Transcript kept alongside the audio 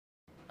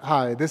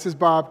Hi, this is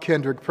Bob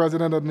Kendrick,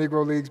 president of the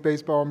Negro Leagues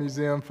Baseball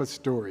Museum for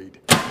Storied.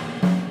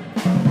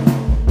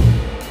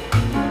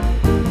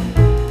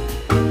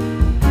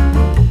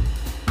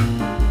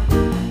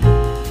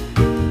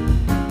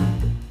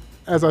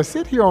 As I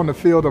sit here on the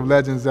Field of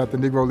Legends at the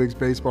Negro Leagues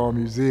Baseball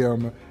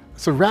Museum,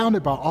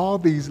 surrounded by all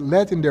these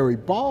legendary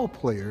ball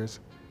players,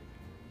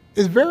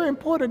 it's very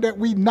important that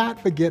we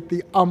not forget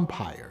the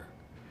umpire.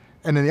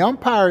 And the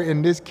umpire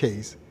in this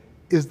case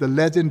is the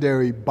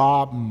legendary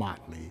Bob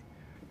Motley.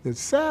 And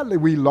sadly,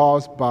 we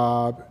lost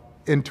Bob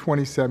in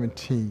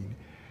 2017.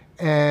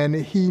 And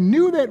he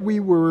knew that we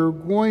were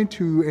going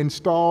to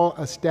install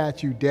a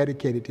statue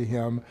dedicated to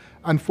him.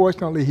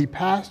 Unfortunately, he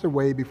passed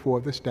away before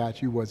the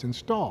statue was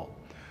installed.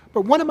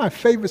 But one of my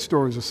favorite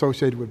stories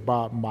associated with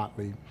Bob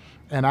Motley,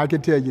 and I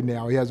can tell you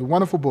now, he has a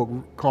wonderful book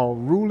called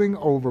Ruling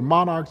Over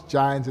Monarchs,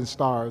 Giants, and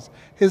Stars,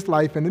 His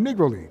Life in the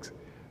Negro Leagues.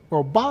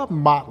 Well, Bob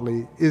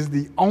Motley is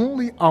the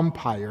only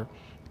umpire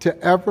to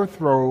ever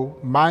throw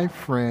my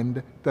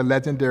friend, the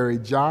legendary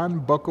John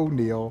Buck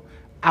O'Neill,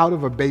 out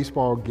of a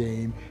baseball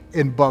game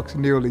in Buck's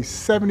nearly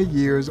 70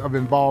 years of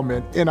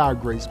involvement in our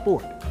great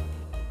sport.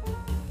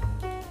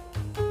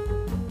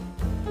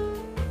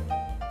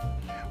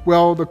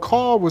 Well, the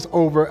call was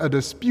over a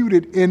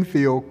disputed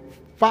infield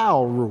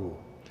foul rule.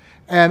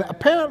 And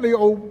apparently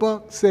old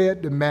Buck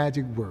said the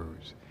magic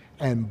words,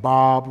 and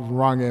Bob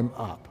rung him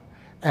up.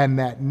 And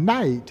that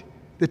night,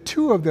 the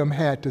two of them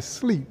had to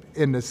sleep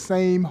in the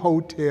same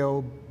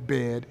hotel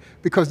bed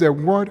because there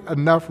weren't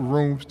enough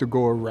rooms to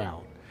go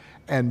around.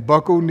 And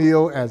Buck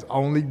O'Neill, as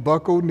only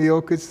Buck O'Neill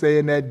could say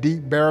in that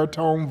deep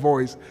baritone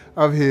voice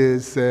of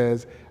his,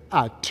 says,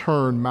 "I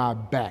turned my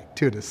back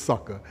to the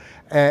sucker."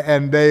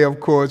 And they, of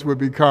course, would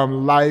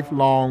become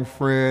lifelong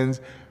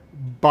friends.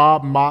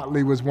 Bob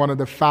Motley was one of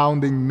the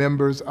founding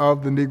members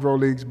of the Negro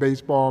Leagues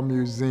Baseball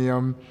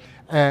Museum.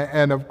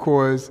 And of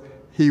course,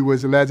 he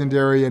was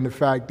legendary in the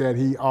fact that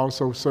he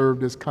also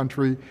served his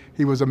country.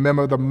 He was a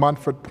member of the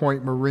Montford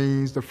Point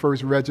Marines, the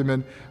first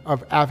regiment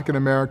of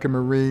African-American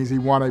Marines. He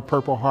won a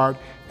Purple Heart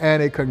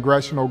and a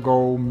Congressional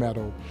Gold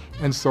Medal.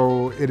 And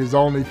so it is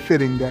only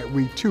fitting that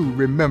we too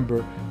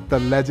remember the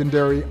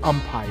legendary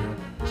umpire,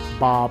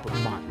 Bob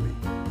Motley.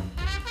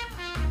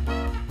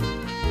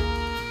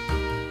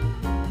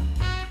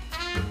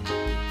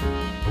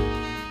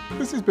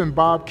 This has been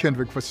Bob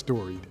Kendrick for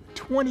Storied.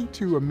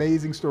 22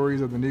 amazing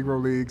stories of the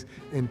Negro Leagues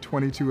in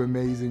 22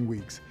 amazing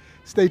weeks.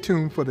 Stay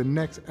tuned for the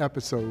next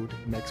episode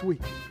next week.